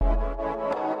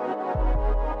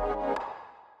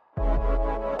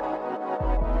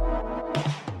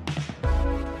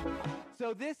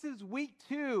So this is week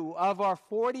 2 of our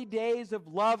 40 Days of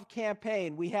Love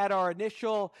campaign. We had our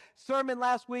initial sermon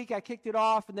last week. I kicked it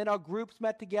off, and then our groups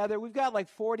met together. We've got like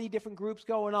 40 different groups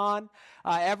going on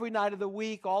every night of the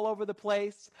week, all over the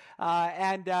place.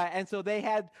 And so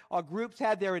our groups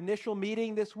had their initial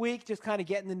meeting this week, just kind of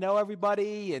getting to know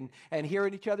everybody and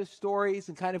hearing each other's stories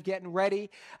and kind of getting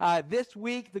ready. This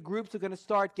week, the groups are going to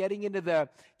start getting into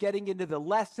the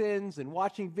lessons and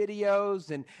watching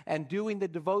videos and doing the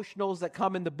devotionals that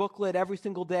come in the booklet every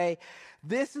single day.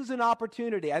 This is an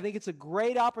opportunity. I think it's a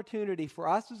great opportunity for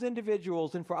us as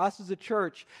individuals and for us as a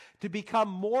church to become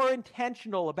more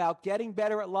intentional about getting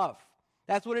better at love.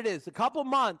 That's what it is. A couple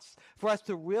months for us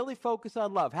to really focus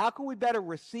on love. How can we better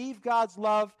receive God's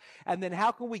love? And then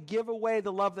how can we give away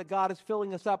the love that God is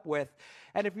filling us up with?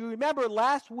 And if you remember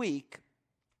last week,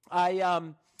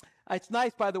 it's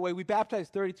nice, by the way, we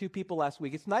baptized 32 people last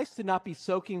week. It's nice to not be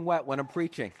soaking wet when I'm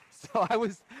preaching. So I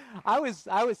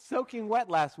was soaking wet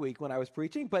last week when I was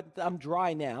preaching, but I'm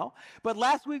dry now. But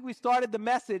last week we started the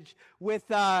message with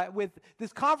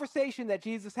this conversation that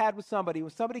Jesus had with somebody.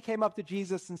 When somebody came up to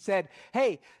Jesus and said,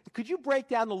 "Hey, could you break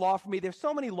down the law for me? There's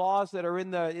so many laws that are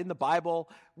in the Bible.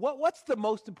 What's the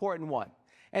most important one?"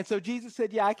 And so Jesus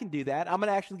said, "Yeah, I can do that. I'm going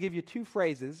to actually give you 2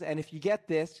 phrases, and if you get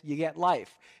this, you get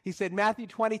life." He said, Matthew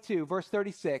 22, verse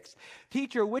 36,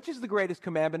 "Teacher, which is the greatest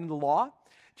commandment in the law?"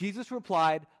 Jesus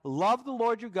replied, "Love the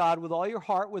Lord your God with all your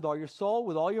heart, with all your soul,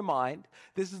 with all your mind.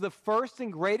 This is the first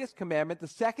and greatest commandment. The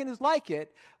second is like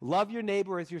it. Love your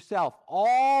neighbor as yourself.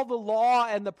 All the law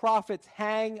and the prophets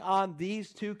hang on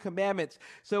these 2 commandments."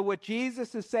 So what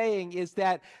Jesus is saying is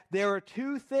that there are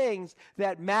 2 things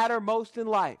that matter most in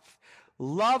life.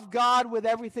 Love God with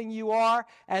everything you are,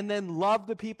 and then love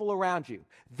the people around you.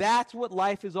 That's what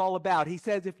life is all about. He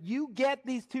says if you get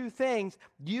these 2 things,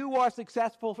 you are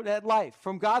successful at life.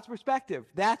 From God's perspective,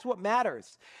 that's what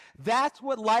matters. That's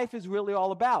what life is really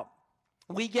all about.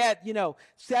 We get,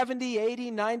 70,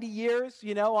 80, 90 years,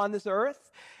 on this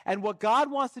earth. And what God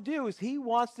wants to do is he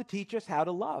wants to teach us how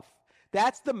to love.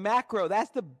 That's the macro. That's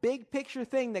the big picture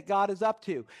thing that God is up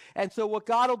to. And so what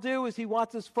God will do is he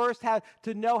wants us first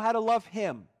to know how to love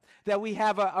him, that we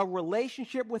have a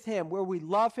relationship with him where we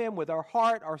love him with our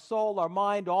heart, our soul, our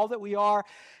mind, all that we are.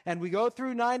 And we go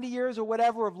through 90 years or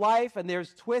whatever of life, and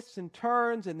there's twists and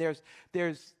turns, and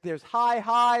there's high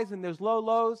highs and there's low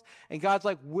lows. And God's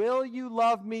like, will you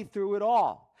love me through it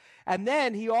all? And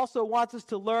then he also wants us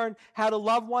to learn how to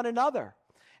love one another.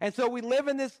 And so we live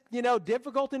in this,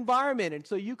 difficult environment. And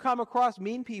so you come across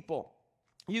mean people.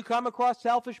 You come across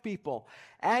selfish people,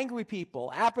 angry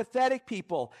people, apathetic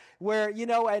people, where,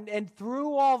 and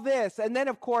through all this, and then,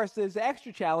 of course, there's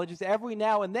extra challenges. Every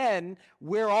now and then,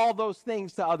 we're all those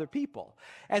things to other people.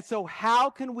 And so how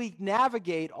can we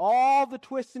navigate all the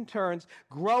twists and turns,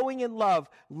 growing in love,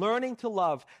 learning to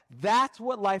love? That's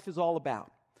what life is all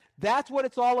about. That's what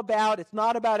it's all about. It's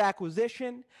not about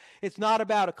acquisition. It's not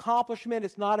about accomplishment.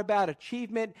 It's not about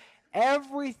achievement.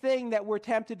 Everything that we're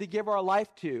tempted to give our life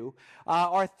to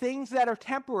are things that are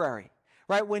temporary,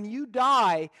 right? When you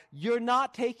die, you're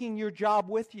not taking your job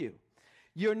with you.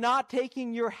 You're not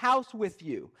taking your house with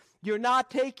you. You're not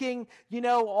taking,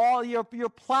 all your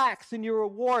plaques and your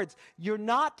awards. You're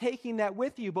not taking that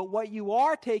with you, but what you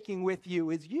are taking with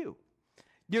you is you.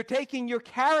 You're taking your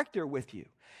character with you.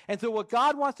 And so what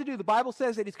God wants to do, the Bible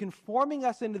says that he's conforming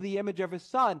us into the image of his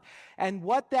son. And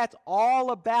what that's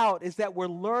all about is that we're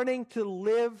learning to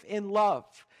live in love.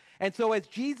 And so as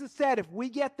Jesus said, if we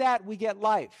get that, we get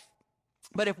life.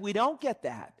 But if we don't get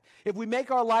that, if we make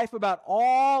our life about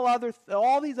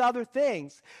all these other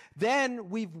things, then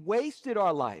we've wasted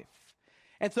our life.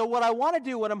 And so what I want to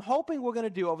do, what I'm hoping we're going to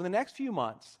do over the next few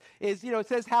months is, it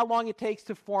says how long it takes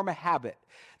to form a habit,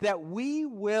 that we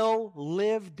will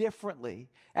live differently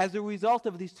as a result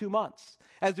of these 2 months,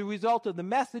 as a result of the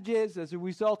messages, as a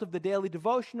result of the daily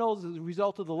devotionals, as a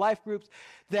result of the life groups,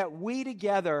 that we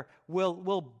together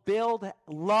will build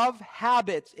love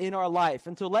habits in our life.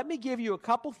 And so let me give you a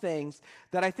couple things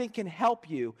that I think can help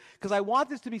you, because I want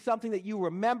this to be something that you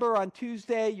remember on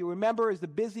Tuesday, you remember as the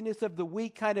busyness of the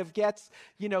week kind of gets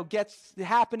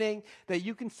happening, that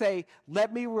you can say,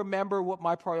 let me remember what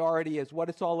my priority is, what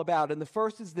it's all about. And the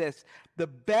first is this: the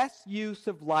best use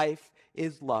of life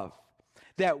is love.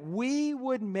 That we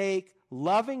would make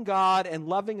loving God and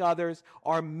loving others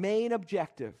our main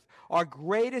objective, our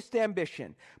greatest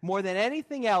ambition. More than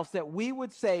anything else, that we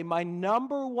would say, my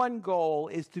number one goal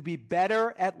is to be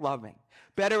better at loving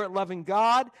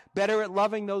God, better at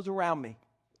loving those around me.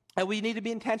 And we need to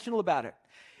be intentional about it.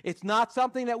 It's not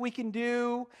something that we can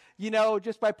do,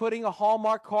 just by putting a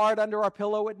Hallmark card under our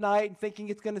pillow at night and thinking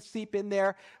it's going to seep in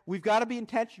there. We've got to be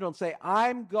intentional and say,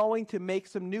 I'm going to make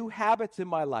some new habits in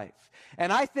my life.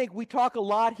 And I think we talk a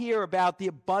lot here about the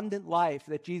abundant life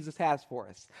that Jesus has for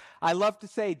us. I love to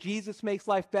say Jesus makes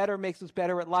life better, makes us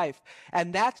better at life.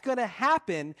 And that's going to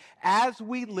happen as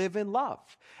we live in love.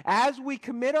 As we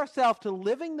commit ourselves to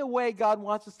living the way God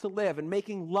wants us to live and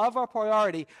making love our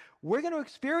priority, we're going to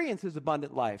experience his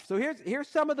abundant life. So here's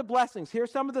some of the blessings.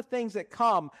 Here's some of the things that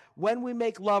come when we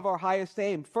make love our highest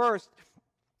aim. First,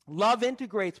 love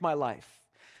integrates my life.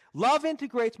 Love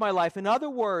integrates my life. In other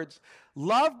words,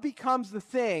 love becomes the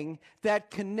thing that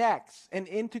connects and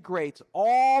integrates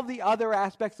all the other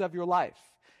aspects of your life.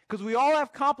 Because we all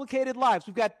have complicated lives.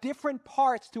 We've got different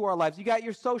parts to our lives. You got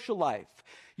your social life,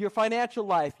 your financial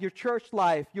life, your church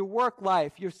life, your work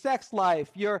life, your sex life,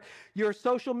 your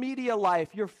social media life,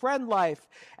 your friend life.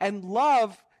 And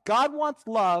love, God wants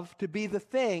love to be the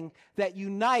thing that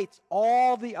unites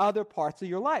all the other parts of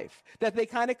your life. That they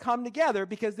kind of come together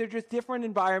because they're just different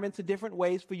environments and different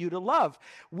ways for you to love.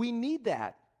 We need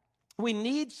that. We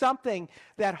need something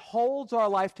that holds our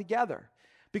life together.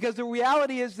 Because the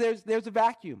reality is there's a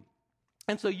vacuum.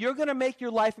 And so you're going to make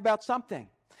your life about something.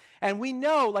 And we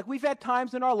know, like we've had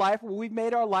times in our life where we've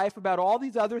made our life about all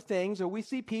these other things, or we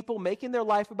see people making their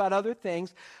life about other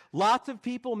things. Lots of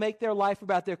people make their life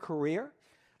about their career.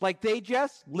 Like they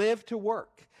just live to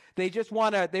work. They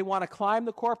want to climb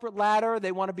the corporate ladder.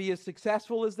 They want to be as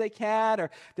successful as they can. Or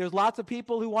there's lots of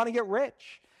people who want to get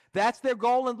rich. That's their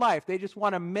goal in life. They just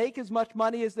want to make as much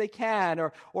money as they can,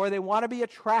 or they want to be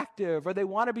attractive, or they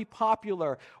want to be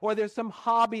popular, or there's some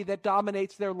hobby that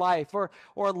dominates their life, or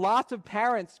lots of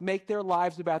parents make their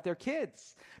lives about their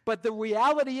kids. But the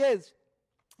reality is,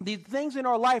 these things in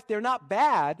our life, they're not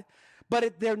bad,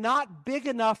 but they're not big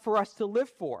enough for us to live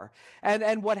for.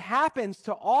 And what happens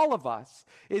to all of us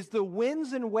is the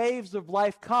winds and waves of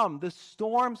life come, the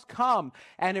storms come,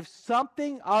 and if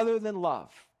something other than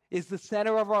love is the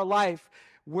center of our life,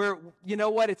 where, you know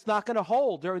what, it's not going to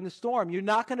hold during the storm. You're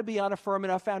not going to be on a firm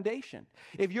enough foundation.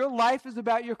 If your life is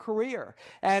about your career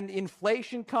and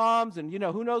inflation comes and,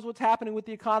 who knows what's happening with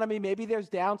the economy, maybe there's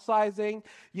downsizing,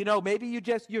 maybe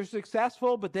you're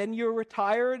successful, but then you're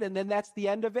retired and then that's the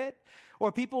end of it.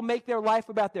 Or people make their life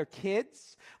about their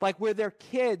kids, like where their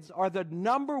kids are the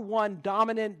number one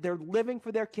dominant, they're living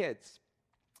for their kids.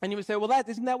 And you would say, well,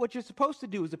 isn't that what you're supposed to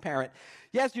do as a parent?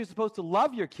 Yes, you're supposed to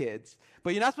love your kids,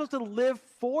 but you're not supposed to live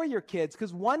for your kids,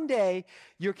 because one day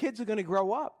your kids are going to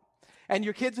grow up. And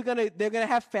your kids they're going to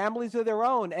have families of their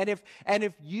own. And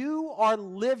if you are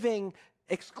living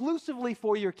exclusively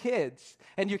for your kids,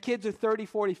 and your kids are 30,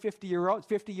 40, 50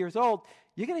 years old,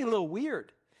 you're going to get a little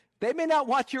weird. They may not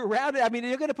want you around. I mean,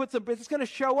 you're going to it's going to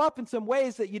show up in some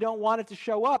ways that you don't want it to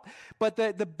show up. But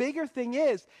the bigger thing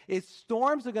is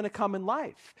storms are going to come in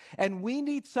life. And we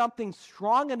need something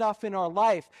strong enough in our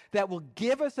life that will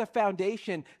give us a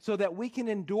foundation so that we can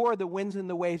endure the winds and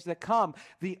the waves that come.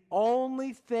 The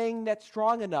only thing that's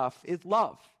strong enough is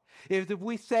love. If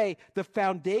we say the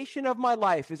foundation of my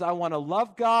life is I want to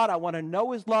love God, I want to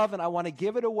know his love, and I want to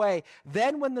give it away,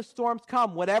 then when the storms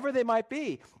come, whatever they might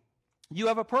be, you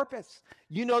have a purpose.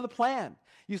 You know the plan.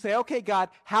 You say, okay, God,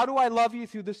 how do I love you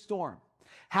through this storm?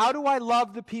 How do I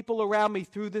love the people around me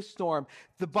through this storm?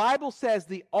 The Bible says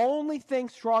the only thing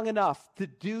strong enough to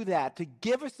do that, to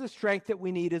give us the strength that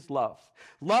we need, is love.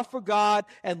 Love for God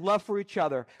and love for each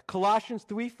other. Colossians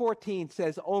 3:14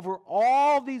 says, over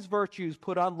all these virtues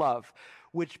put on love,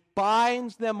 which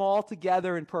binds them all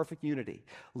together in perfect unity.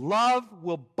 Love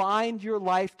will bind your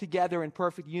life together in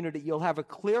perfect unity. You'll have a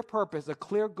clear purpose, a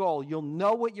clear goal. You'll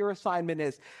know what your assignment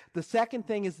is. The second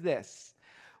thing is this: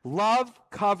 love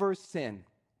covers sin.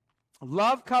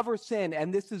 Love covers sin,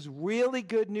 and this is really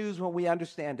good news when we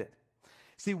understand it.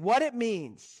 See, what it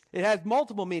means, it has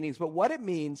multiple meanings, but what it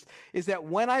means is that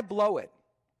when I blow it,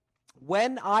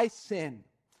 when I sin,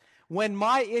 when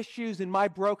my issues and my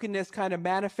brokenness kind of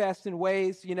manifest in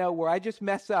ways, where I just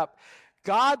mess up,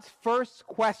 God's first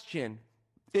question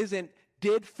isn't,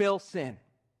 did Phil sin?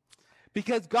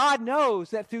 Because God knows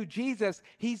that through Jesus,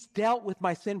 he's dealt with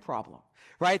my sin problem,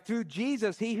 right? Through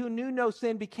Jesus, he who knew no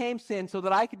sin became sin so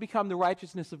that I could become the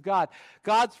righteousness of God.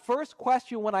 God's first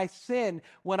question when I sin,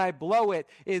 when I blow it,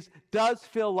 is, does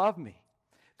Phil love me?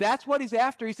 That's what he's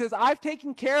after. He says, I've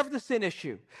taken care of the sin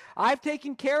issue. I've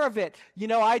taken care of it.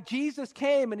 Jesus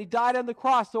came and he died on the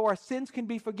cross so our sins can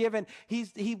be forgiven.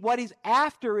 What he's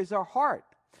after is our heart.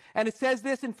 And it says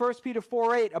this in 1 Peter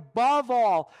 4:8, above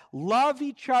all, love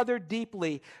each other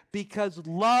deeply because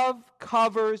love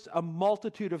covers a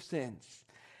multitude of sins.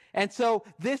 And so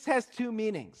this has two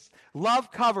meanings.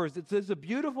 Love covers. It's a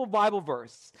beautiful Bible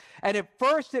verse. And at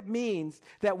first it means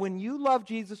that when you love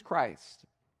Jesus Christ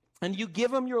and you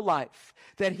give him your life,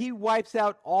 that he wipes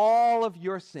out all of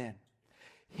your sin.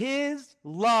 His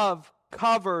love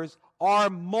covers our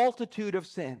multitude of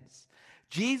sins.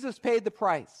 Jesus paid the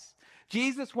price.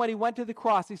 Jesus, when he went to the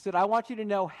cross, he said, I want you to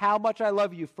know how much I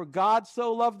love you. For God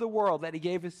so loved the world that he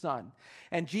gave his son.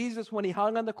 And Jesus, when he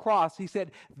hung on the cross, he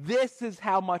said, this is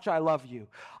how much I love you.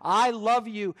 I love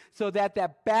you so that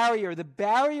that barrier, the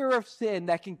barrier of sin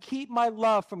that can keep my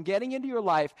love from getting into your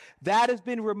life, that has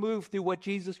been removed through what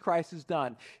Jesus Christ has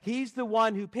done. He's the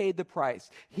one who paid the price.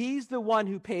 He's the one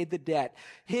who paid the debt.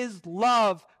 His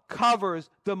love covers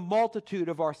the multitude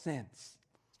of our sins.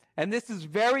 And this is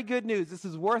very good news. This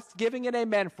is worth giving an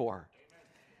amen for.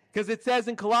 Because it says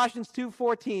in Colossians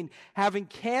 2:14, having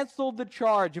canceled the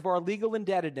charge of our legal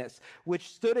indebtedness, which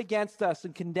stood against us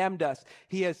and condemned us,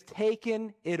 he has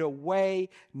taken it away,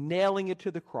 nailing it to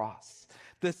the cross.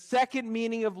 The second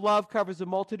meaning of love covers a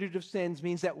multitude of sins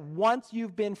means that once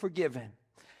you've been forgiven,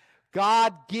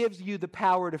 God gives you the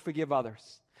power to forgive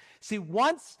others. See,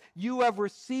 once you have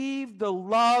received the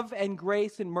love and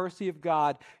grace and mercy of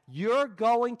God, you're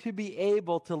going to be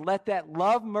able to let that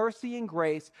love, mercy, and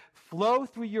grace flow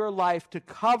through your life to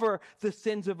cover the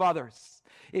sins of others.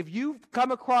 If you've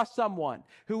come across someone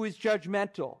who is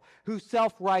judgmental, who's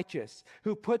self-righteous,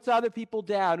 who puts other people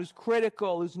down, who's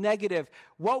critical, who's negative,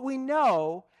 what we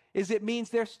know is it means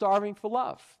they're starving for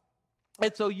love.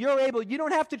 And so you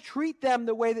don't have to treat them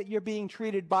the way that you're being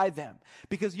treated by them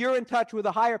because you're in touch with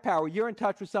a higher power. You're in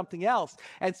touch with something else.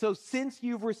 And so since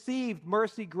you've received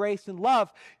mercy, grace, and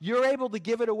love, you're able to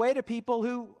give it away to people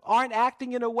who aren't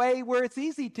acting in a way where it's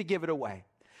easy to give it away.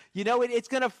 You know, it's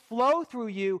going to flow through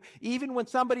you even when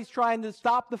somebody's trying to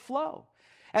stop the flow.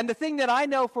 And the thing that I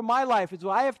know from my life is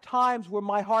I have times where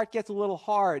my heart gets a little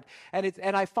hard and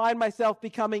I find myself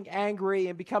becoming angry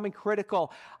and becoming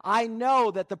critical. I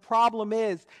know that the problem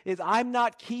is I'm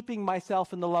not keeping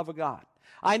myself in the love of God.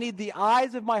 I need the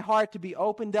eyes of my heart to be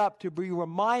opened up, to be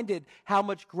reminded how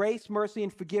much grace, mercy,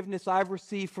 and forgiveness I've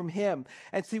received from him.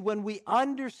 And see, when we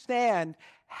understand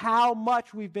how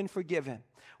much we've been forgiven,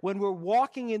 when we're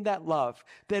walking in that love,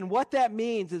 then what that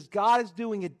means is God is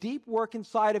doing a deep work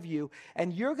inside of you,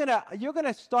 and you're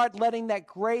gonna start letting that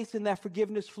grace and that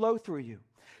forgiveness flow through you.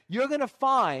 You're gonna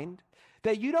find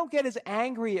that you don't get as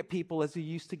angry at people as you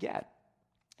used to get.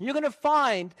 You're going to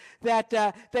find that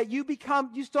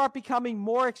you start becoming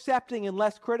more accepting and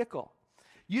less critical.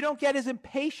 You don't get as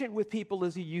impatient with people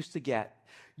as you used to get.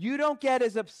 You don't get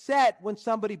as upset when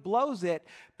somebody blows it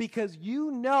because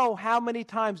you know how many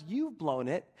times you've blown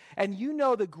it and you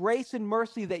know the grace and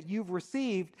mercy that you've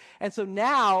received. And so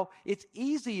now it's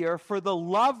easier for the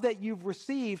love that you've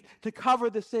received to cover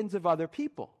the sins of other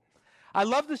people. I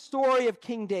love the story of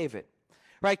King David.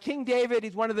 Right, King David,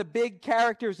 he's one of the big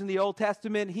characters in the Old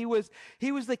Testament. He was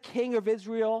the king of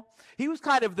Israel. He was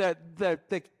kind of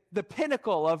the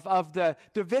pinnacle of the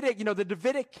Davidic, the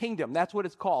Davidic kingdom. That's what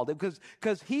it's called,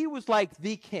 because he was like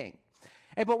the king.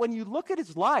 But when you look at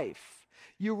his life,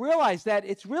 you realize that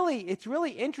it's really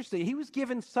interesting. He was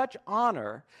given such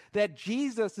honor that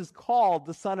Jesus is called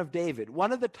the Son of David.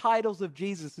 One of the titles of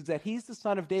Jesus is that he's the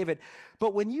Son of David.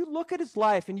 But when you look at his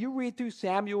life and you read through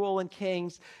Samuel and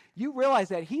Kings, you realize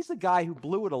that he's a guy who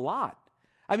blew it a lot.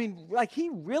 I mean, like, he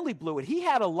really blew it. He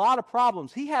had a lot of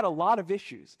problems. He had a lot of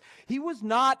issues. He was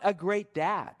not a great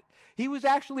dad. He was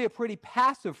actually a pretty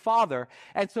passive father,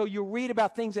 and so you read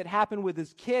about things that happened with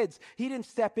his kids. He didn't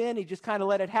step in. He just kind of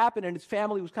let it happen, and his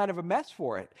family was kind of a mess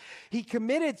for it. He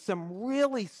committed some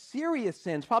really serious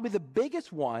sins. Probably the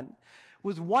biggest one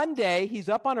was one day he's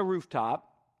up on a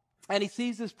rooftop, and he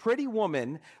sees this pretty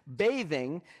woman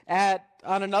bathing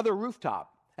on another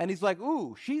rooftop, and he's like,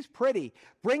 "Ooh, she's pretty.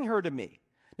 Bring her to me."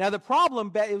 Now, the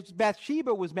problem is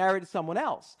Bathsheba was married to someone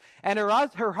else, and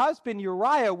her husband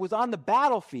Uriah was on the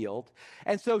battlefield,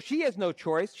 and so she has no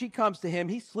choice. She comes to him.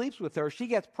 He sleeps with her. She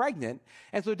gets pregnant,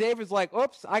 and so David's like,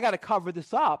 "Oops, I got to cover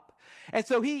this up." And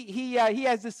so he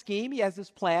has this scheme. He has this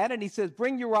plan, and he says,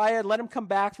 "Bring Uriah and let him come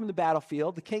back from the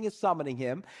battlefield." The king is summoning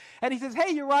him, and he says,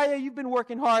 "Hey, Uriah, you've been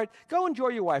working hard. Go enjoy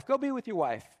your wife. Go be with your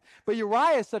wife." But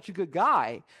Uriah is such a good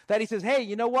guy that he says, "Hey,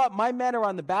 you know what? My men are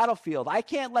on the battlefield. I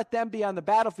can't let them be on the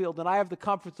battlefield, and I have the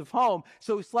comforts of home."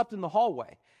 So he slept in the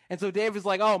hallway. And so David's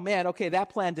like, "Oh man, okay, that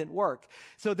plan didn't work."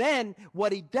 So then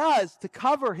what he does to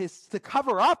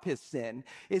cover up his sin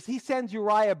is he sends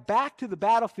Uriah back to the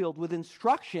battlefield with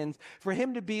instructions for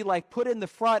him to be like put in the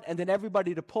front and then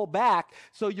everybody to pull back.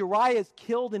 So Uriah is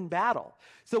killed in battle.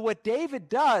 So what David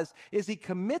does is he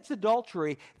commits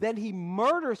adultery, then he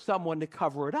murders someone to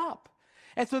cover it up.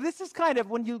 And so this is kind of,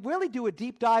 when you really do a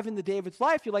deep dive into David's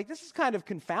life, you're like, this is kind of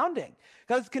confounding.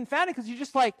 Because it's confounding because you're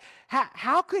just like,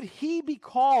 how could he be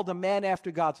called a man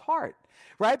after God's heart?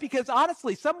 Right? Because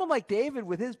honestly, someone like David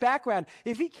with his background,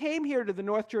 if he came here to the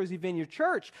North Jersey Vineyard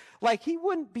Church, like he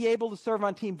wouldn't be able to serve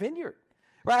on Team Vineyard.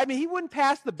 Right? I mean, he wouldn't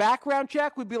pass the background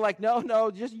check. We'd be like,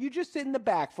 no, you just sit in the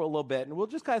back for a little bit and we'll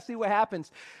just kind of see what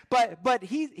happens. But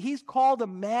he's called a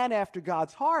man after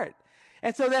God's heart.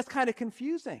 And so that's kind of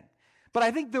confusing. But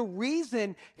I think the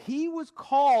reason he was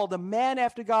called a man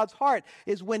after God's heart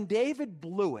is when David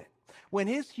blew it. When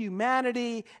his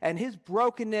humanity and his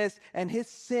brokenness and his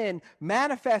sin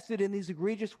manifested in these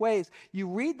egregious ways. You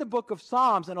read the book of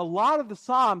Psalms, and a lot of the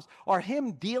Psalms are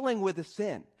him dealing with a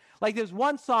sin. Like there's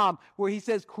one psalm where he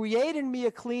says, create in me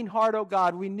a clean heart, O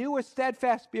God. Renew a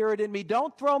steadfast spirit in me.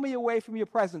 Don't throw me away from your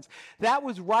presence. That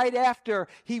was right after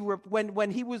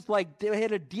when he was like, they had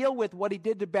to deal with what he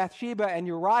did to Bathsheba and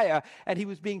Uriah. And he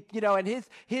was being, and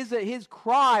his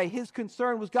cry, his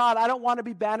concern was, God, I don't want to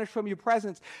be banished from your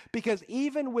presence. Because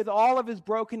even with all of his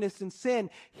brokenness and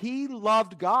sin, he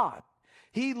loved God.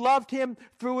 He loved him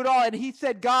through it all. And he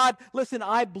said, God, listen,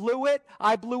 I blew it.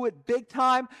 I blew it big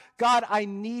time. God, I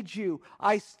need you.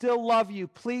 I still love you.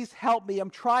 Please help me. I'm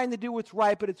trying to do what's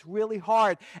right, but it's really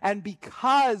hard. And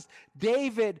because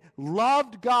David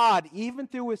loved God, even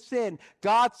through his sin,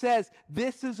 God says,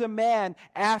 this is a man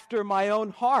after my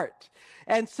own heart.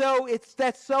 And so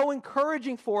that's so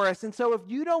encouraging for us. And so if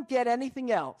you don't get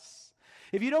anything else,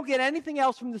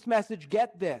 from this message,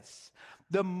 get this.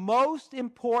 The most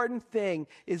important thing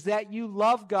is that you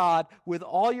love God with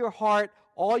all your heart,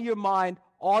 all your mind,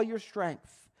 all your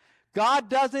strength. God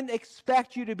doesn't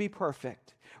expect you to be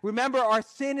perfect. Remember, our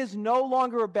sin is no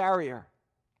longer a barrier.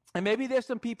 And maybe there's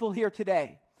some people here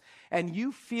today, and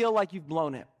you feel like you've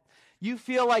blown it. You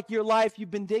feel like your life,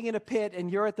 you've been digging a pit,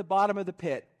 and you're at the bottom of the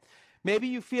pit. Maybe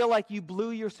you feel like you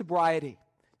blew your sobriety.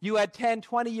 You had 10,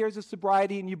 20 years of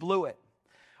sobriety, and you blew it.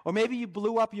 Or maybe you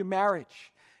blew up your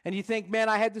marriage. And you think, man,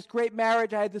 I had this great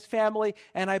marriage, I had this family,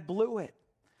 and I blew it.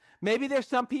 Maybe there's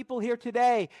some people here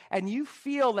today, and you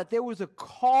feel that there was a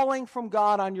calling from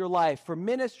God on your life for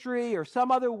ministry or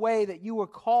some other way that you were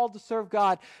called to serve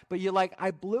God, but you're like, I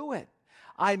blew it.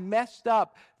 I messed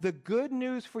up. The good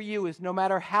news for you is no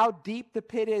matter how deep the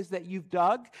pit is that you've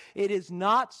dug, it is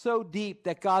not so deep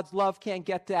that God's love can't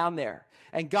get down there.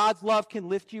 And God's love can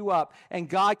lift you up, and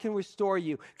God can restore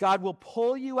you. God will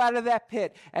pull you out of that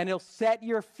pit, and he'll set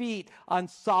your feet on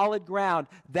solid ground.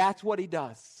 That's what he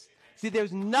does. See,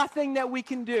 there's nothing that we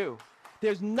can do.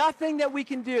 There's nothing that we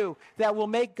can do that will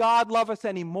make God love us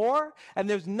any more, and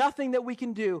there's nothing that we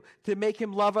can do to make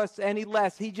him love us any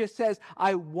less. He just says,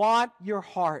 I want your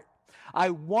heart. I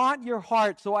want your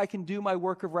heart so I can do my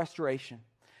work of restoration.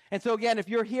 And so again, if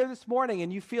you're here this morning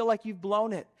and you feel like you've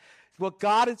blown it, what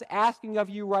God is asking of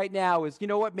you right now is, you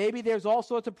know what, maybe there's all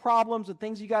sorts of problems and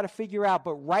things you got to figure out,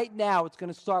 but right now it's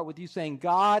going to start with you saying,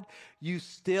 God, you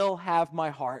still have my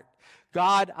heart.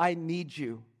 God, I need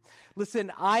you.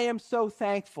 Listen, I am so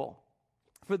thankful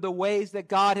for the ways that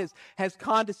God has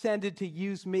condescended to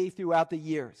use me throughout the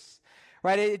years.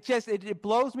 Right? It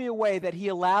blows me away that he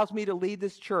allows me to lead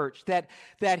this church, that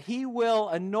he will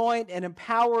anoint and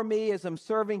empower me as I'm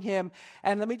serving him.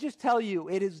 And let me just tell you,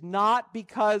 it is not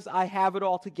because I have it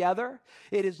all together.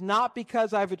 It is not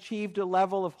because I've achieved a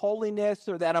level of holiness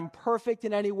or that I'm perfect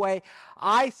in any way.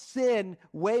 I sin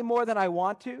way more than I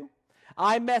want to.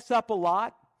 I mess up a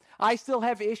lot. I still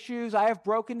have issues. I have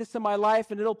brokenness in my life,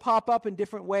 and it'll pop up in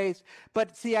different ways.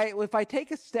 But see, if I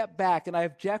take a step back and I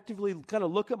objectively kind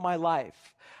of look at my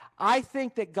life, I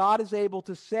think that God is able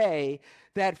to say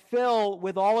that Phil,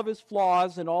 with all of his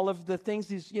flaws and all of the things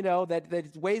he's,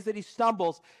 that ways that he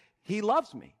stumbles, he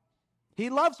loves me. He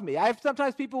loves me.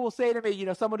 Sometimes people will say to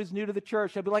me, someone who's new to the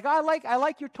church, they'll be like, I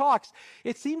like your talks.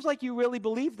 It seems like you really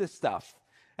believe this stuff.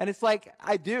 And it's like,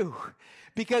 I do.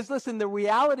 Because listen, the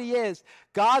reality is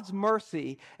God's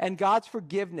mercy and God's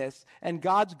forgiveness and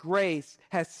God's grace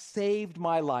has saved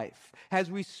my life, has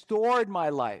restored my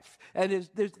life. And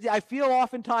I feel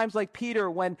oftentimes like Peter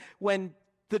when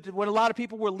a lot of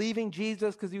people were leaving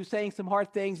Jesus because he was saying some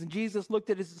hard things, and Jesus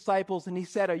looked at his disciples and he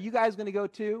said, are you guys going to go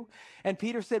too? And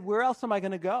Peter said, where else am I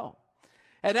going to go?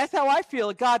 And that's how I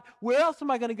feel. God, where else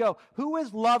am I going to go? Who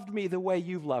has loved me the way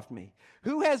you've loved me?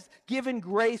 Who has given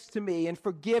grace to me and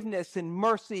forgiveness and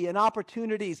mercy and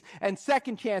opportunities and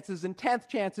second chances and 10th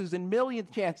chances and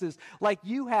millionth chances like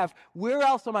you have? Where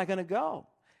else am I going to go?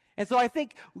 And so I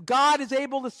think God is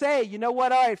able to say, you know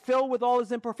what, all right, Phil, with all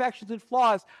his imperfections and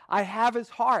flaws, I have his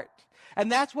heart.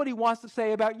 And that's what he wants to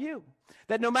say about you.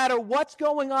 That no matter what's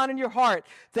going on in your heart,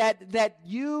 that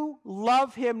you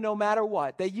love him no matter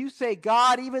what. That you say,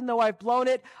 God, even though I've blown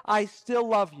it, I still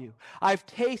love you. I've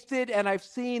tasted and I've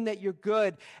seen that you're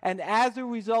good. And as a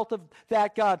result of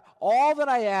that, God, all that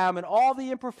I am and all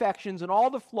the imperfections and all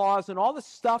the flaws and all the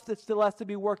stuff that still has to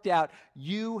be worked out,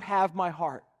 you have my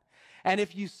heart. And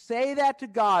if you say that to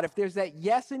God, if there's that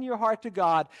yes in your heart to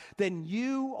God, then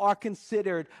you are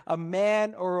considered a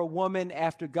man or a woman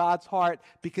after God's heart,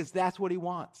 because that's what he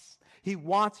wants. He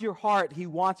wants your heart. He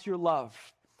wants your love.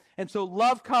 And so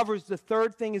love covers, the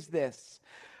third thing is this: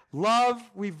 love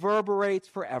reverberates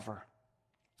forever.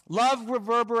 Love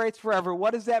reverberates forever.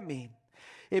 What does that mean?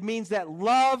 It means that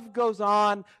love goes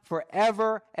on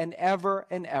forever and ever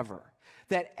and ever.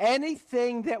 That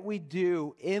anything that we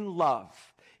do in love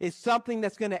is something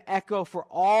that's going to echo for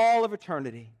all of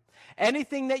eternity.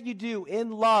 Anything that you do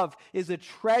in love is a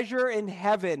treasure in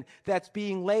heaven that's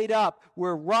being laid up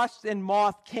where rust and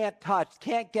moth can't touch,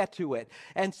 can't get to it.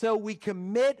 And so we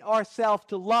commit ourselves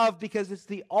to love because it's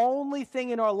the only thing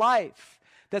in our life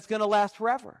that's going to last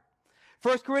forever.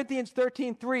 1 Corinthians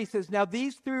 13:3 says, now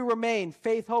these three remain,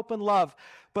 faith, hope, and love,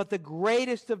 but the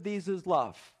greatest of these is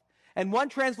love. And one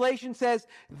translation says,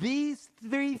 these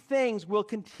three things will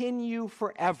continue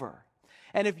forever.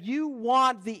 And if you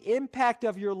want the impact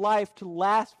of your life to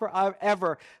last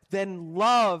forever, then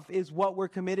love is what we're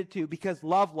committed to, because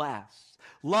love lasts.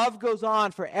 Love goes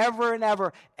on forever and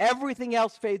ever. Everything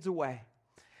else fades away.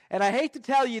 And I hate to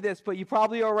tell you this, but you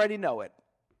probably already know it.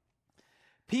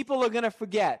 People are going to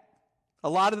forget a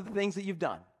lot of the things that you've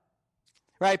done.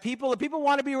 Right? People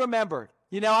want to be remembered.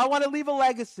 You know, I want to leave a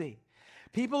legacy.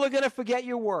 People are going to forget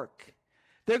your work.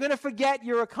 They're going to forget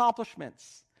your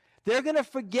accomplishments. They're going to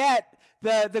forget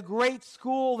the great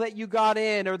school that you got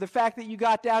in, or the fact that you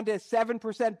got down to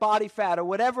 7% body fat, or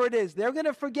whatever it is. They're going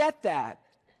to forget that.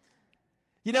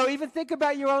 You know, even think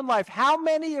about your own life. How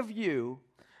many of you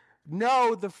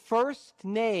know the first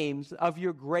names of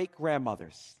your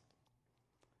great-grandmothers?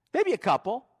 Maybe a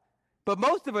couple, but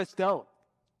most of us don't.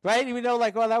 Right? And we know,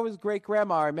 like, oh, that was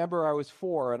great-grandma. I remember I was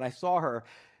 4 and I saw her.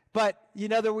 But, you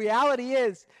know, the reality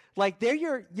is, like,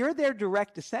 you're their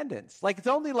direct descendants. Like, it's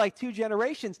only like 2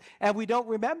 generations, and we don't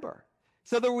remember.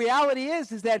 So the reality is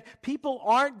that people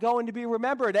aren't going to be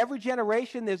remembered. Every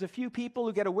generation, there's a few people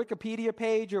who get a Wikipedia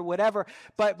page or whatever,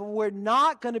 but we're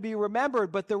not going to be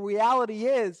remembered. But the reality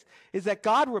is that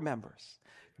God remembers.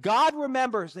 God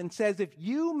remembers and says, if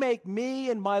you make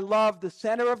me and my love the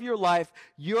center of your life,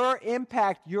 your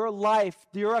impact, your life,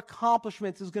 your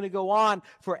accomplishments is going to go on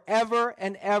forever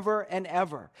and ever and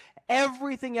ever.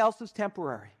 Everything else is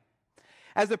temporary.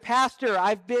 As a pastor,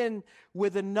 I've been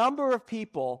with a number of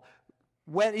people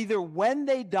when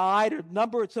they died,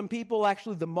 or some people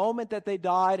actually the moment that they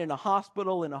died, in a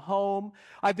hospital, in a home.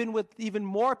 I've been with even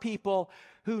more people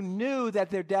who knew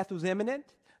that their death was imminent,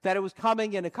 that it was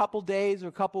coming in a couple days or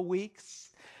a couple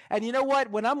weeks. And you know what?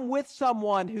 When I'm with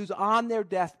someone who's on their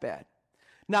deathbed,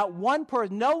 not one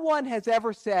person, no one has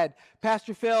ever said,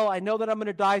 Pastor Phil, I know that I'm going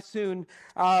to die soon.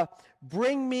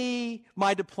 Bring me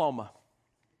my diploma.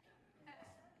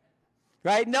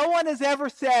 Right? No one has ever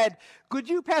said, could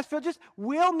you, Pastor Phil, just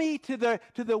wheel me to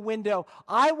the window.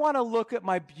 I want to look at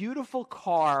my beautiful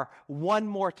car one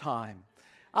more time.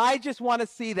 I just want to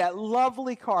see that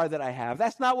lovely car that I have.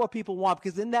 That's not what people want,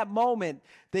 because in that moment,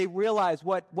 they realize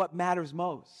what matters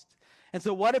most. And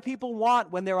so what do people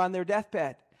want when they're on their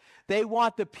deathbed? They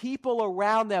want the people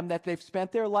around them that they've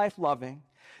spent their life loving,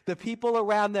 the people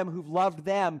around them who've loved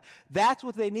them. That's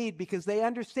what they need, because they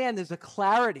understand there's a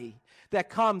clarity that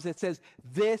comes that says,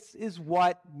 this is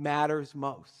what matters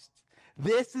most.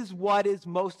 This is what is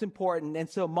most important. And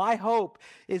so my hope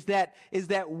is that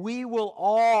we will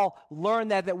all learn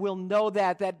that we'll know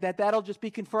that'll just be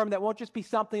confirmed. That won't just be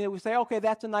something that we say, okay,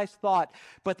 that's a nice thought,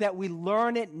 but that we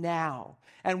learn it now.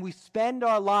 And we spend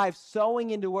our lives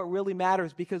sowing into what really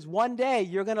matters, because one day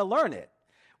you're going to learn it.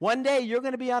 One day you're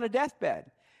going to be on a deathbed.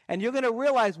 And you're going to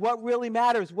realize what really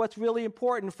matters, what's really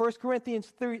important. 1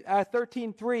 Corinthians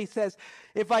 13:3 says,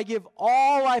 if I give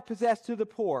all I possess to the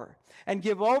poor and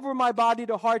give over my body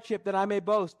to hardship that I may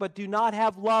boast, but do not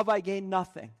have love, I gain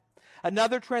nothing.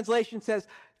 Another translation says,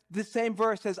 this same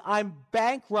verse says, I'm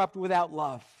bankrupt without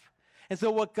love. And so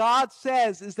what God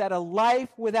says is that a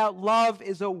life without love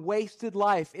is a wasted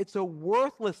life. It's a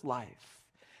worthless life.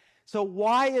 So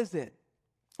why is it?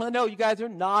 I know you guys are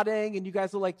nodding and you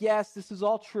guys are like, yes, this is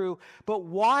all true. But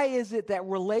why is it that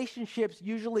relationships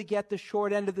usually get the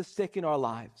short end of the stick in our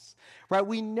lives? Right?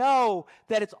 We know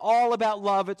that it's all about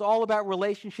love. It's all about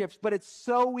relationships, but it's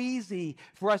so easy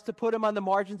for us to put them on the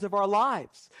margins of our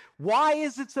lives. Why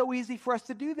is it so easy for us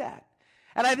to do that?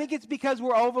 And I think it's because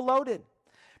we're overloaded.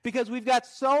 Because we've got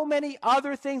so many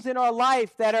other things in our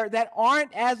life that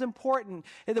aren't as important,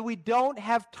 and that we don't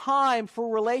have time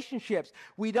for relationships.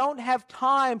 We don't have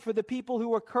time for the people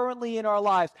who are currently in our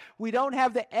lives. We don't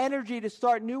have the energy to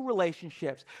start new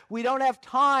relationships. We don't have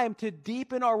time to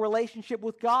deepen our relationship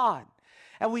with God.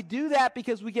 And we do that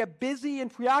because we get busy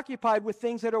and preoccupied with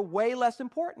things that are way less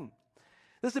important.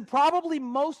 Listen, probably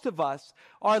most of us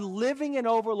are living an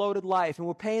overloaded life, and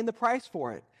we're paying the price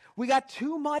for it. We got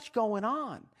too much going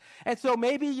on. And so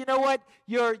maybe, you know what,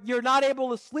 you're not able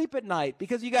to sleep at night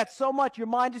because you got so much, your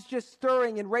mind is just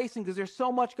stirring and racing because there's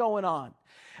so much going on.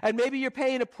 And maybe you're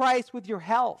paying a price with your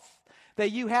health.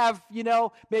 That you have,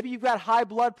 maybe you've got high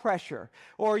blood pressure,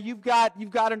 or you've got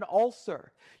an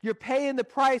ulcer. You're paying the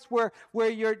price where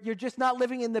you're just not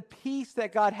living in the peace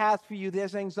that God has for you.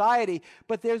 There's anxiety,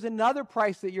 but there's another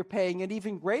price that you're paying, an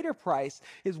even greater price,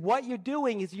 is what you're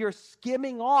doing is you're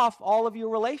skimming off all of your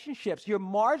relationships. You're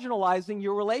marginalizing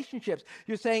your relationships.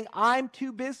 You're saying, I'm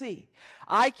too busy.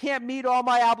 I can't meet all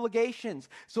my obligations,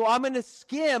 so I'm going to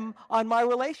skim on my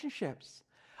relationships.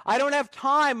 I don't have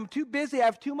time. I'm too busy. I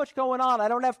have too much going on. I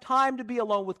don't have time to be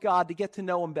alone with God to get to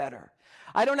know Him better.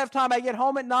 I don't have time. I get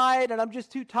home at night and I'm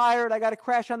just too tired. I got to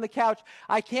crash on the couch.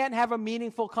 I can't have a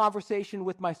meaningful conversation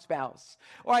with my spouse.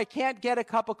 Or I can't get a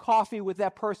cup of coffee with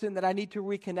that person that I need to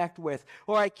reconnect with.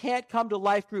 Or I can't come to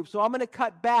life group. So I'm going to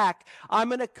cut back. I'm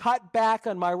going to cut back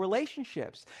on my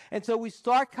relationships. And so we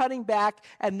start cutting back,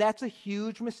 and that's a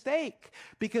huge mistake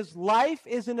because life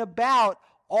isn't about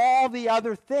all the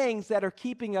other things that are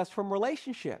keeping us from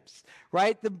relationships,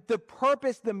 right? The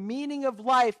purpose, the meaning of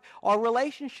life are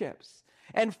relationships.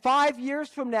 And 5 years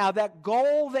from now, that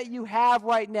goal that you have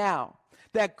right now,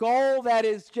 that goal that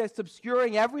is just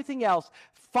obscuring everything else,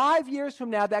 5 years from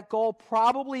now, that goal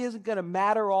probably isn't going to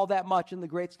matter all that much in the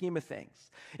great scheme of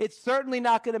things. It's certainly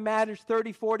not going to matter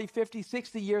 30, 40, 50,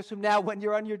 60 years from now when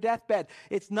you're on your deathbed.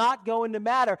 It's not going to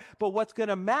matter. But what's going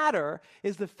to matter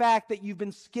is the fact that you've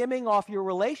been skimming off your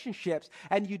relationships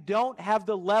and you don't have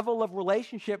the level of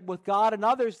relationship with God and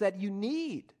others that you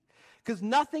need. Because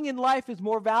nothing in life is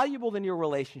more valuable than your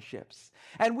relationships.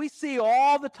 And we see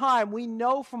all the time, we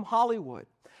know from Hollywood,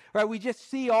 right? We just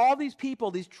see all these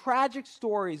people, these tragic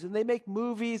stories, and they make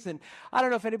movies. And I don't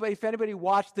know if anybody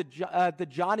watched the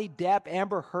Johnny Depp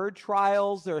Amber Heard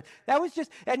trials, or that was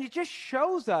just, and it just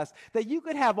shows us that you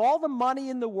could have all the money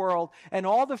in the world and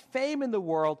all the fame in the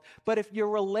world, but if your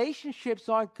relationships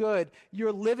aren't good,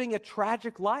 you're living a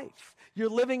tragic life. You're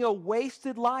living a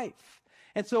wasted life.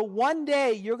 And so one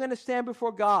day you're going to stand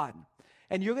before God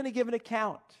and you're going to give an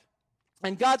account.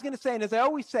 And God's going to say, and as I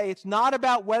always say, it's not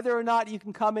about whether or not you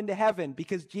can come into heaven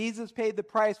because Jesus paid the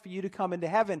price for you to come into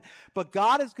heaven. But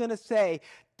God is going to say,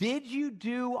 did you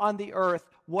do on the earth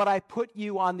what I put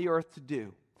you on the earth to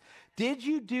do? Did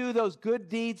you do those good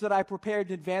deeds that I prepared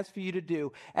in advance for you to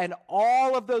do? And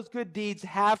all of those good deeds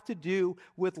have to do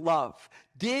with love.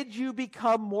 Did you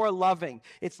become more loving?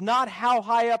 It's not how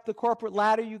high up the corporate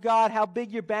ladder you got, how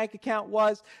big your bank account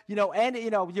was,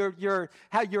 your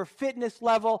fitness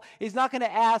level. He's not going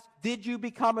to ask, did you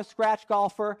become a scratch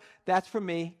golfer? That's for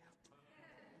me.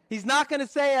 He's not going to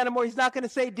say anymore. He's not going to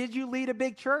say, did you lead a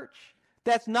big church?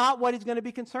 That's not what he's going to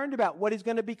be concerned about. What he's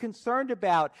going to be concerned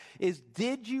about is,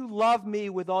 did you love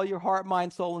me with all your heart,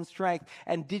 mind, soul, and strength?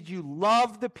 And did you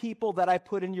love the people that I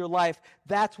put in your life?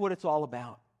 That's what it's all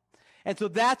about. And so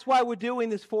that's why we're doing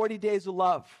this 40 days of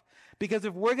love. Because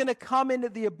if we're going to come into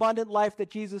the abundant life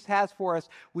that Jesus has for us,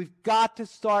 we've got to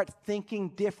start thinking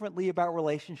differently about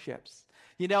relationships.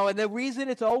 And the reason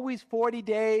it's always 40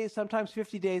 days, sometimes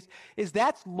 50 days, is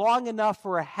that's long enough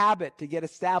for a habit to get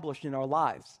established in our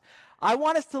lives. I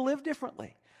want us to live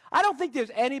differently. I don't think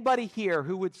there's anybody here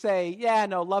who would say, yeah,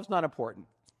 no, love's not important.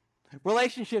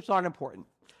 Relationships aren't important.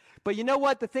 But you know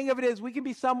what? The thing of it is, we can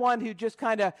be someone who just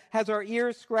kind of has our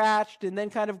ears scratched and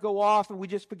then kind of go off and we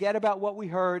just forget about what we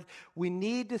heard. We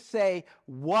need to say,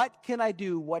 what can I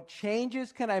do? What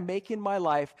changes can I make in my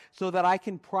life so that I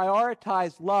can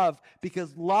prioritize love?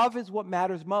 Because love is what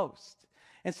matters most.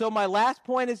 And so my last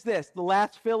point is this, the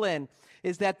last fill in,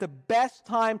 is that the best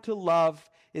time to love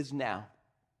is now.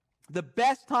 The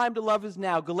best time to love is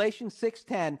now. Galatians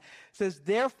 6:10 says,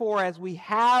 therefore, as we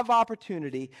have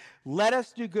opportunity, let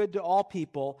us do good to all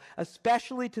people,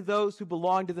 especially to those who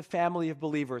belong to the family of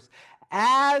believers.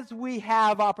 As we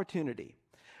have opportunity.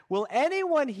 Will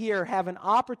anyone here have an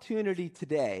opportunity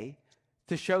today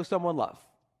to show someone love?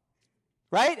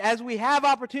 Right? As we have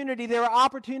opportunity, there are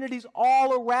opportunities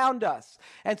all around us.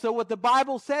 And so what the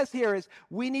Bible says here is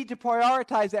we need to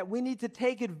prioritize that. We need to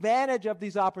take advantage of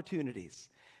these opportunities.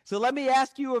 So let me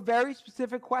ask you a very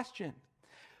specific question.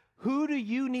 Who do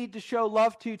you need to show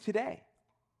love to today?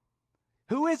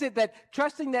 Who is it that,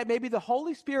 trusting that maybe the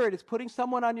Holy Spirit is putting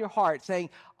someone on your heart, saying,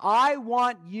 I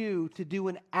want you to do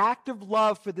an act of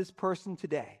love for this person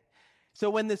today. So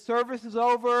when the service is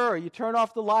over, or you turn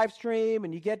off the live stream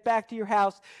and you get back to your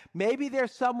house, maybe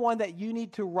there's someone that you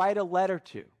need to write a letter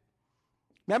to.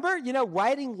 Remember,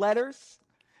 writing letters?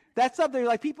 That's something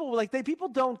people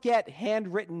don't get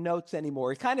handwritten notes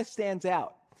anymore. It kind of stands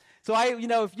out. So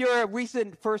if you're a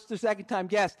recent first or second time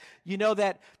guest, you know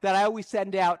that I always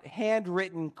send out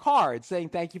handwritten cards saying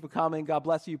thank you for coming, God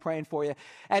bless you, praying for you.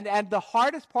 And the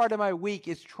hardest part of my week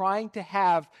is trying to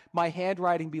have my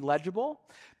handwriting be legible,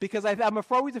 because I'm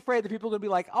always afraid that people are going to be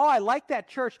like, oh, I like that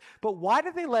church, but why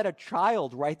do they let a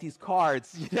child write these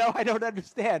cards? I don't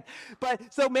understand.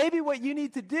 But so maybe what you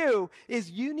need to do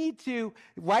is you need to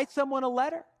write someone a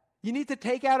letter. You need to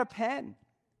take out a pen.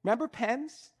 Remember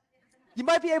pens? You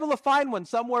might be able to find one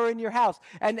somewhere in your house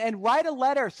and write a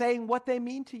letter saying what they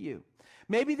mean to you.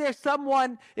 Maybe there's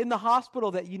someone in the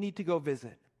hospital that you need to go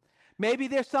visit. Maybe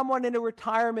there's someone in a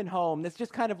retirement home that's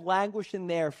just kind of languishing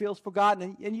there, feels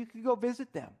forgotten, and you can go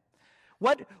visit them.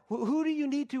 Who do you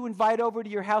need to invite over to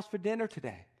your house for dinner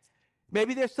today?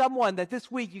 Maybe there's someone that this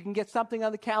week you can get something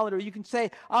on the calendar. You can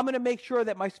say, I'm going to make sure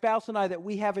that my spouse and I, that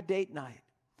we have a date night.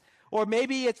 Or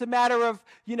maybe it's a matter of,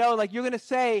 you're going to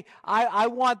say, I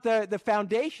want the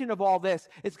foundation of all this.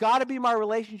 It's got to be my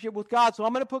relationship with God, so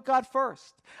I'm going to put God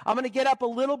first. I'm going to get up a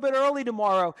little bit early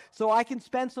tomorrow so I can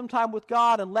spend some time with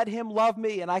God and let him love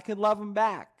me and I can love him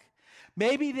back.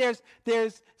 Maybe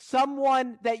there's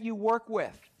someone that you work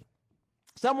with,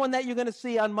 someone that you're going to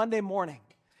see on Monday morning.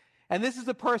 And this is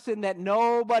a person that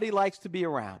nobody likes to be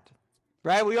around.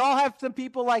 Right? We all have some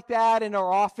people like that in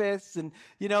our office, and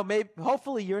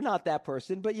hopefully you're not that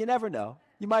person, but you never know.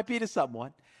 You might be to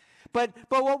someone. But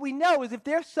what we know is if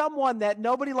there's someone that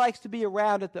nobody likes to be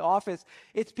around at the office,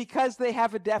 it's because they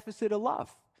have a deficit of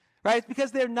love. Right? It's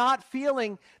because they're not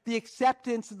feeling the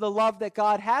acceptance of the love that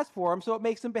God has for them, so it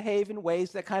makes them behave in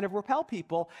ways that kind of repel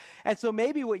people. And so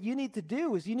maybe what you need to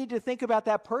do is you need to think about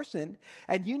that person,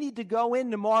 and you need to go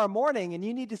in tomorrow morning, and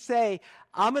you need to say,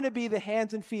 I'm going to be the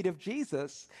hands and feet of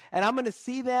Jesus, and I'm going to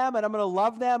see them, and I'm going to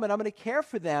love them, and I'm going to care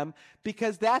for them,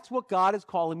 because that's what God is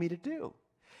calling me to do.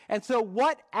 And so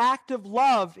what act of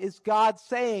love is God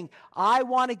saying, I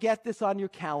want to get this on your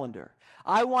calendar.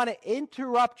 I want to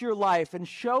interrupt your life and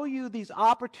show you these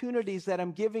opportunities that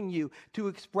I'm giving you to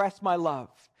express my love.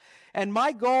 And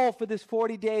my goal for this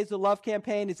 40 Days of Love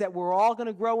campaign is that we're all going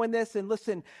to grow in this. And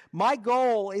listen, my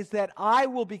goal is that I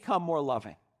will become more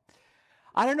loving.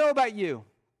 I don't know about you,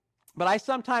 but I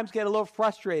sometimes get a little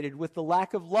frustrated with the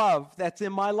lack of love that's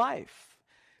in my life.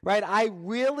 Right? I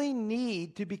really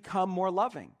need to become more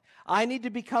loving. I need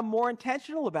to become more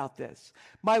intentional about this.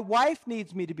 My wife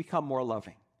needs me to become more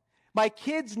loving. My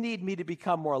kids need me to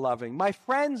become more loving. My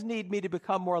friends need me to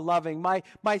become more loving.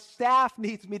 My staff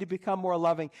needs me to become more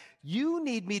loving. You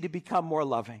need me to become more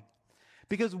loving.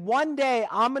 Because one day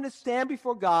I'm going to stand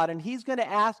before God and he's going to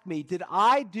ask me, did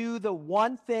I do the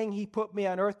one thing he put me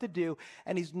on earth to do?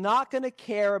 And he's not going to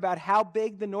care about how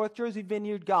big the North Jersey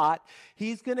Vineyard got.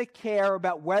 He's going to care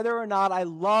about whether or not I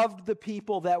loved the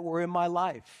people that were in my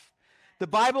life. The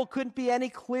Bible couldn't be any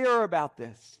clearer about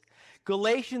this.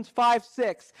 Galatians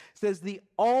 5:6 says the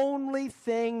only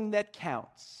thing that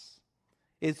counts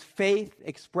is faith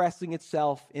expressing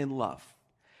itself in love.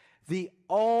 The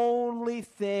only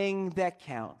thing that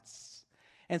counts.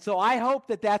 And so I hope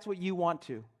that that's what you want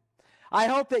to. I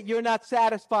hope that you're not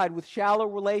satisfied with shallow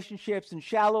relationships and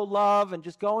shallow love and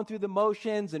just going through the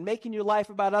motions and making your life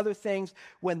about other things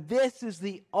when this is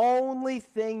the only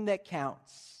thing that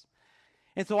counts.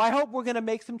 And so I hope we're going to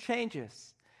make some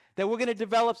changes, that we're going to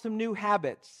develop some new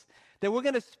habits, that we're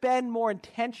going to spend more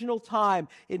intentional time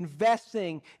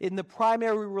investing in the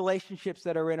primary relationships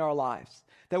that are in our lives,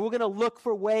 that we're going to look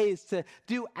for ways to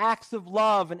do acts of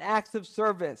love and acts of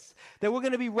service, that we're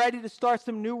going to be ready to start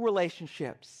some new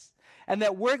relationships, and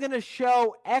that we're going to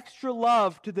show extra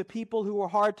love to the people who are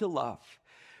hard to love.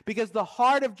 Because the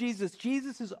heart of Jesus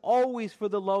is always for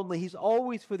the lonely. He's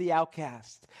always for the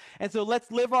outcast. And so let's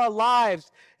live our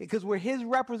lives, because we're his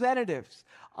representatives,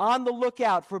 on the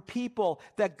lookout for people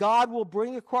that God will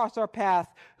bring across our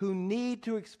path who need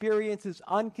to experience his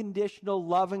unconditional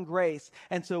love and grace.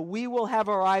 And so we will have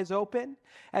our eyes open.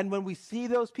 And when we see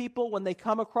those people, when they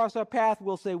come across our path,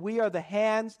 we'll say, we are the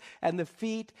hands and the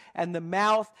feet and the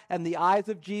mouth and the eyes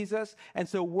of Jesus. And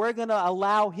so we're going to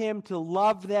allow him to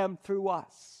love them through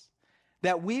us.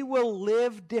 That we will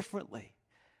live differently,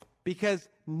 because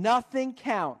nothing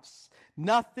counts,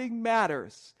 nothing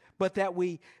matters but that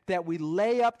we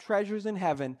lay up treasures in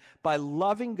heaven by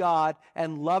loving God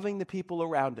and loving the people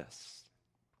around us.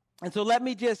 And so let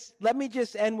me just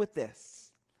end with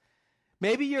this.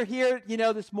 Maybe you're here,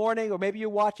 this morning, or maybe you're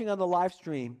watching on the live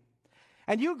stream,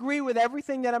 and you agree with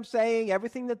everything that I'm saying,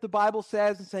 everything that the Bible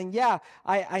says, and saying, yeah,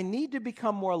 I need to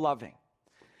become more loving.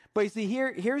 But you see,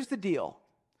 here's the deal.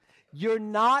 You're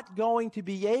not going to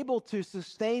be able to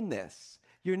sustain this.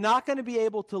 You're not going to be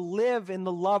able to live in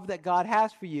the love that God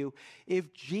has for you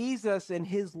if Jesus and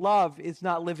his love is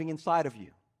not living inside of you.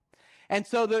 And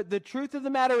so the truth of the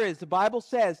matter is, the Bible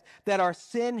says that our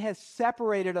sin has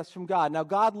separated us from God. Now,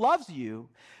 God loves you,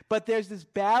 but there's this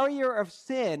barrier of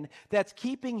sin that's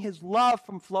keeping his love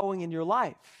from flowing in your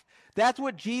life. That's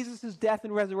what Jesus' death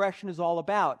and resurrection is all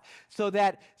about, so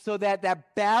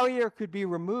that barrier could be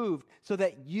removed, so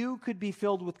that you could be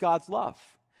filled with God's love.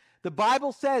 The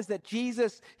Bible says that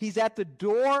Jesus, he's at the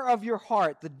door of your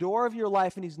heart, the door of your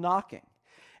life, and he's knocking.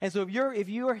 And so if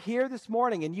you are here this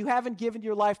morning and you haven't given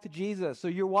your life to Jesus, so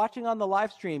you're watching on the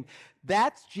live stream,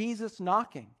 that's Jesus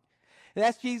knocking. And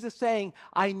that's Jesus saying,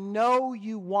 I know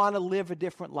you want to live a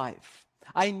different life.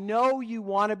 I know you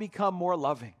want to become more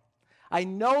loving. I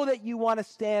know that you want to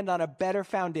stand on a better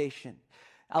foundation.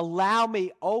 Allow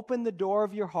me, open the door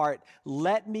of your heart.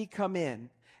 Let me come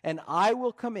in, and I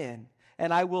will come in,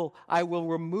 and I will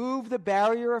remove the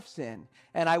barrier of sin,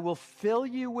 and I will fill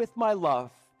you with my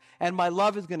love. And my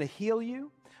love is going to heal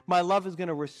you. My love is going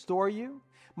to restore you.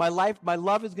 My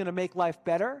love is going to make life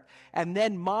better. And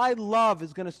then my love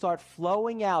is going to start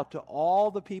flowing out to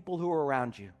all the people who are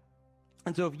around you.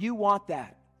 And so if you want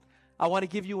that, I want to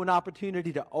give you an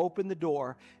opportunity to open the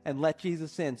door and let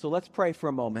Jesus in. So let's pray for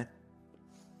a moment.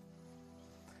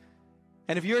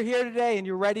 And if you're here today and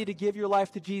you're ready to give your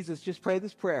life to Jesus, just pray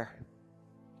this prayer.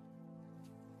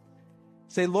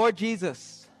 Say, Lord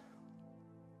Jesus,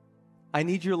 I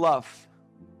need your love.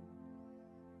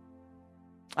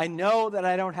 I know that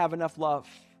I don't have enough love.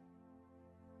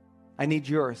 I need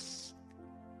yours.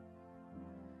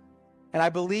 And I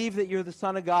believe that you're the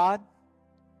Son of God.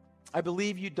 I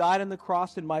believe you died on the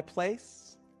cross in my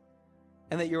place,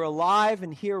 and that you're alive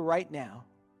and here right now.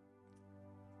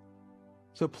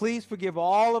 So please forgive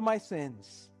all of my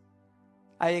sins.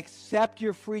 I accept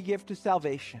your free gift of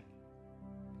salvation.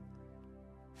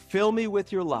 Fill me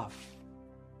with your love.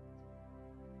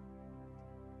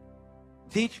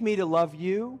 Teach me to love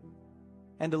you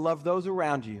and to love those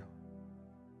around you,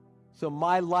 so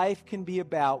my life can be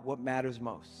about what matters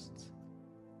most.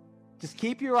 Just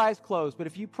keep your eyes closed, but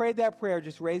if you prayed that prayer,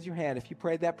 just raise your hand if you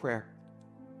prayed that prayer.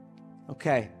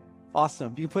 Okay,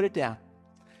 awesome. You can put it down.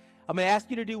 I'm going to ask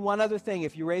you to do one other thing.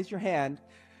 If you raise your hand,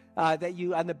 that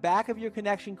you, on the back of your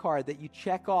connection card, that you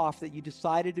check off that you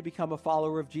decided to become a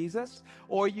follower of Jesus,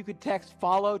 or you could text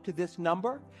follow to this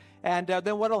number. And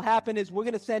then what will happen is we're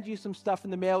going to send you some stuff in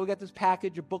the mail. We got this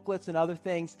package of booklets and other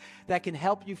things that can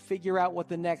help you figure out what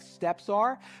the next steps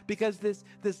are. Because this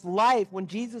life, when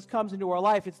Jesus comes into our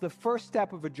life, it's the first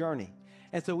step of a journey.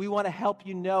 And so we want to help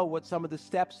you know what some of the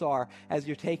steps are as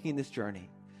you're taking this journey.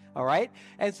 All right?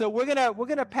 And so we're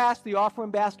gonna pass the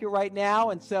offering basket right now.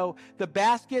 And so the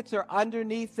baskets are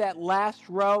underneath that last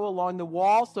row along the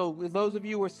wall. So those of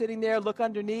you who are sitting there, look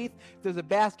underneath. If there's a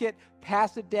basket,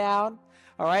 pass it down.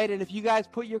 All right, and if you guys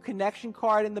put your connection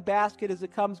card in the basket as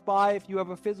it comes by, if you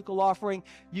have a physical offering,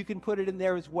 you can put it in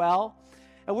there as well.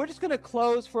 And we're just going to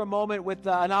close for a moment with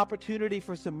an opportunity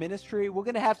for some ministry. We're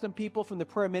going to have some people from the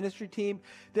prayer ministry team.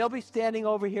 They'll be standing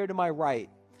over here to my right.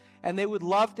 And they would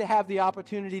love to have the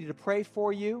opportunity to pray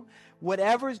for you.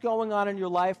 Whatever is going on in your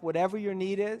life, whatever your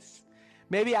need is.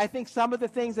 Maybe I think some of the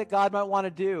things that God might want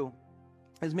to do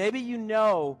is maybe you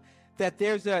know that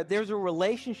there's a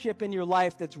relationship in your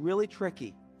life that's really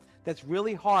tricky, that's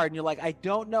really hard, and you're like, I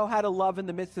don't know how to love in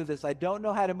the midst of this. I don't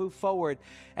know how to move forward.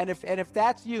 And if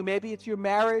that's you, maybe it's your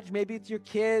marriage, maybe it's your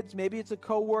kids, maybe it's a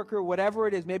coworker, whatever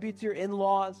it is, maybe it's your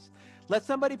in-laws. Let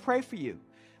somebody pray for you.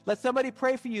 Let somebody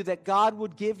pray for you that God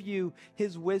would give you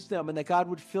his wisdom and that God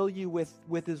would fill you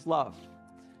with his love.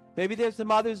 Maybe there's some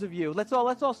others of you. Let's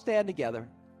all stand together.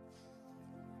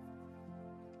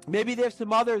 Maybe there's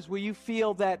some others where you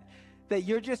feel that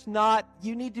you're just not,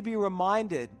 you need to be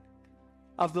reminded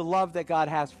of the love that God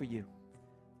has for you.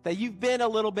 That you've been a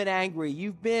little bit angry,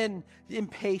 you've been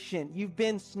impatient, you've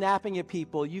been snapping at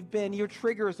people, your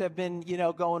triggers have been,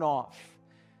 going off.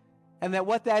 And that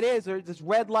what that is, there's this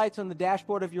red lights on the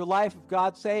dashboard of your life of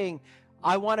God saying,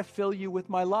 I want to fill you with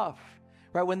my love.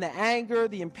 Right? When the anger,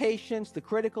 the impatience, the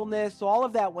criticalness, all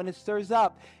of that, when it stirs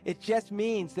up, it just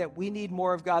means that we need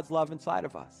more of God's love inside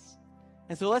of us.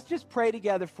 And so let's just pray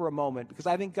together for a moment, because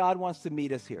I think God wants to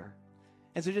meet us here.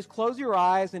 And so just close your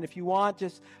eyes, and if you want,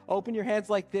 just open your hands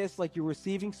like this, like you're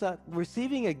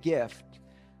receiving a gift,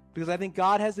 because I think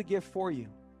God has a gift for you.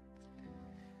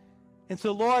 And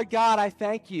so, Lord God, I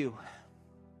thank you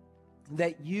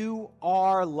that you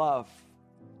are love.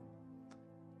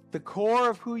 The core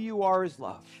of who you are is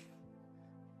love.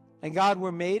 And God,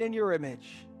 we're made in your image.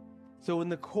 So in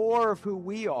the core of who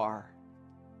we are,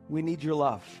 we need your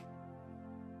love.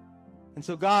 And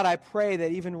so, God, I pray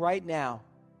that even right now,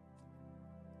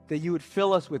 that you would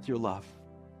fill us with your love.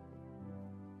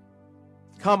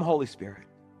 Come, Holy Spirit.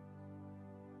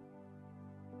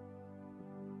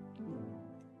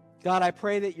 God, I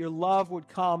pray that your love would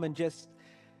come and just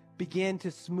begin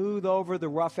to smooth over the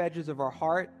rough edges of our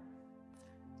heart.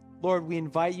 Lord, we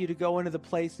invite you to go into the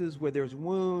places where there's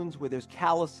wounds, where there's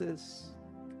calluses.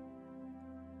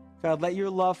 God, let your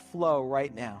love flow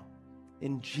right now.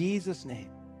 In Jesus'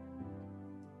 name.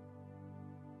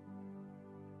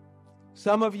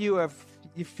 Some of you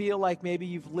you feel like maybe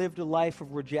you've lived a life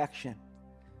of rejection.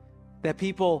 That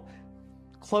people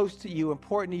close to you,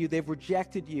 important to you, they've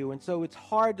rejected you. And so it's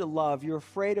hard to love. You're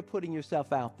afraid of putting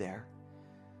yourself out there.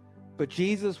 But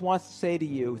Jesus wants to say to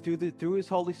you, through his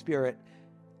Holy Spirit,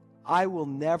 I will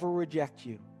never reject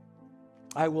you.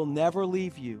 I will never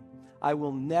leave you. I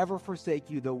will never forsake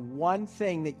you. The one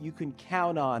thing that you can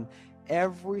count on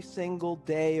every single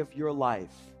day of your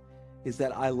life is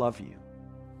that I love you.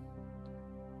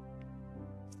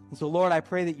 And so, Lord, I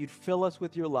pray that you'd fill us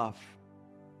with your love,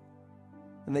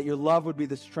 and that your love would be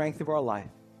the strength of our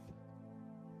life.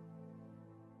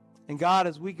 And God,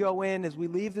 as we go in, as we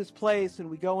leave this place and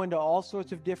we go into all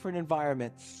sorts of different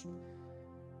environments,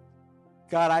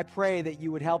 God, I pray that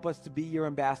you would help us to be your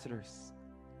ambassadors,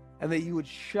 and that you would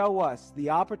show us the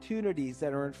opportunities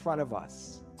that are in front of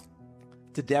us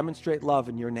to demonstrate love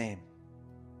in your name.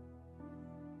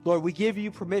 Lord, we give you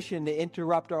permission to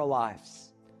interrupt our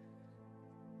lives,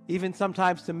 even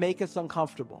sometimes to make us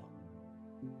uncomfortable,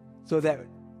 so that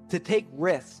to take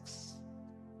risks,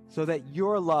 so that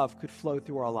your love could flow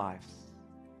through our lives.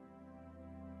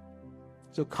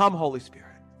 So come, Holy Spirit,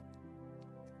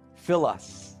 fill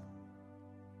us,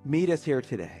 meet us here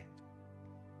today.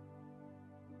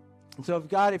 And so,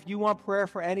 if you want prayer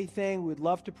for anything, we'd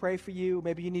love to pray for you.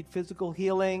 Maybe you need physical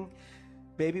healing.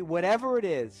 Maybe whatever it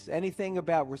is, anything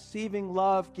about receiving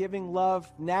love, giving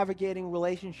love, navigating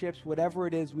relationships, whatever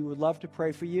it is, we would love to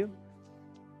pray for you.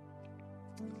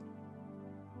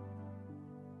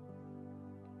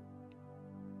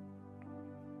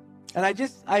 And I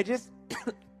just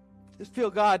feel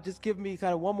God just give me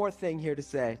kind of one more thing here to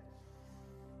say.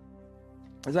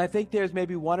 As I think there's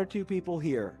maybe one or two people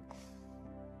here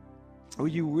where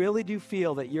you really do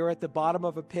feel that you're at the bottom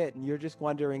of a pit and you're just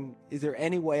wondering, is there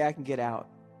any way I can get out?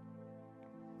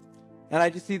 And I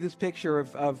just see this picture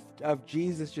of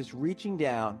Jesus just reaching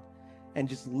down and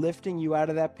just lifting you out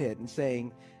of that pit and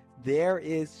saying, there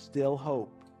is still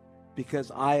hope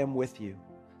because I am with you.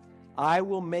 I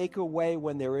will make a way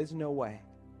when there is no way.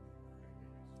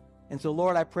 And so,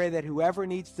 Lord, I pray that whoever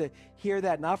needs to hear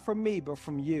that, not from me, but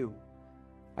from you,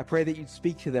 I pray that you'd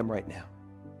speak to them right now.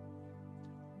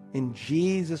 In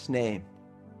Jesus' name,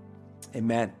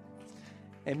 amen.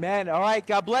 Amen. All right,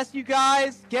 God bless you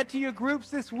guys. Get to your groups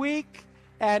this week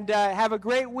and have a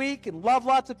great week and love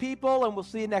lots of people, and we'll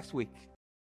see you next week.